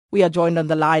We are joined on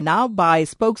the line now by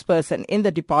spokesperson in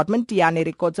the department, Tiani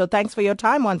Rikotso. Thanks for your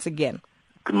time once again.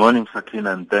 Good morning,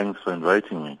 Sakina, and thanks for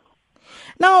inviting me.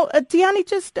 Now, Tiani,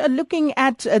 just looking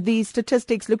at the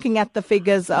statistics, looking at the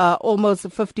figures, almost a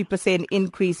 50%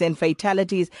 increase in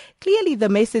fatalities. Clearly, the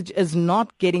message is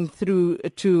not getting through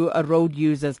to road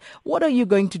users. What are you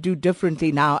going to do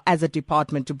differently now as a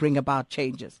department to bring about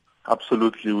changes?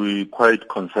 Absolutely. We're quite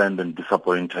concerned and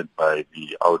disappointed by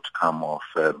the outcome of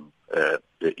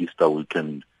the Easter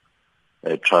weekend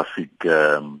traffic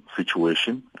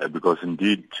situation, because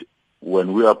indeed,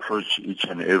 when we approach each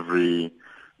and every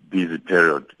busy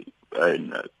period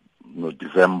in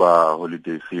December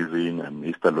holiday season and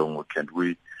Easter long weekend,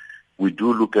 we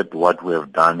do look at what we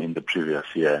have done in the previous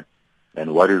year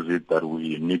and what is it that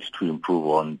we need to improve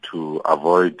on to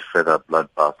avoid further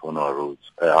bloodbath on our roads.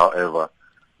 However,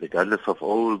 regardless of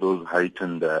all those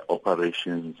heightened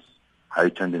operations,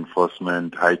 heightened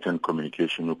enforcement, heightened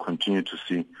communication, we continue to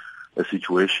see a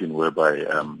situation whereby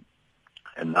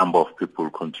a number of people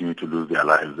continue to lose their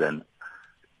lives. And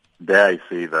there I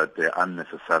say that they're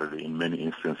unnecessarily in many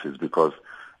instances, because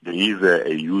there is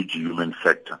a huge human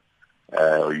factor,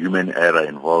 human error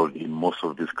involved in most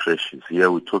of these crashes.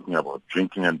 Here we're talking about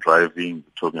drinking and driving,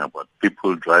 we're talking about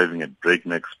people driving at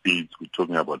breakneck speeds, we're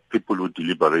talking about people who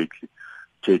deliberately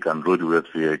take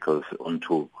unroadworthy vehicles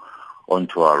onto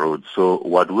our roads. So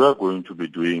what we are going to be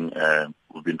doing,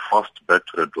 we've been forced back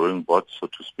to the drawing board, so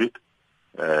to speak.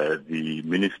 The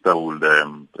minister will,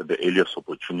 at the earliest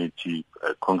opportunity,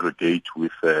 congregate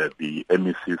with the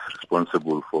MECs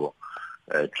responsible for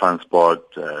transport,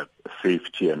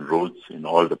 safety and roads in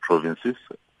all the provinces.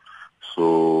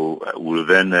 So we'll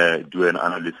then do an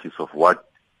analysis of what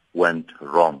went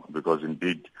wrong, because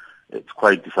indeed it's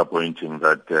quite disappointing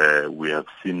that we have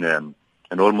seen an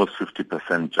almost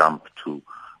 50% jump to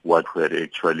what we had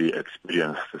actually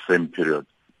experienced the same period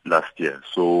last year.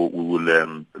 So we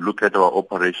will look at our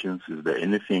operations. Is there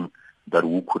anything that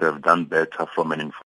we could have done better from an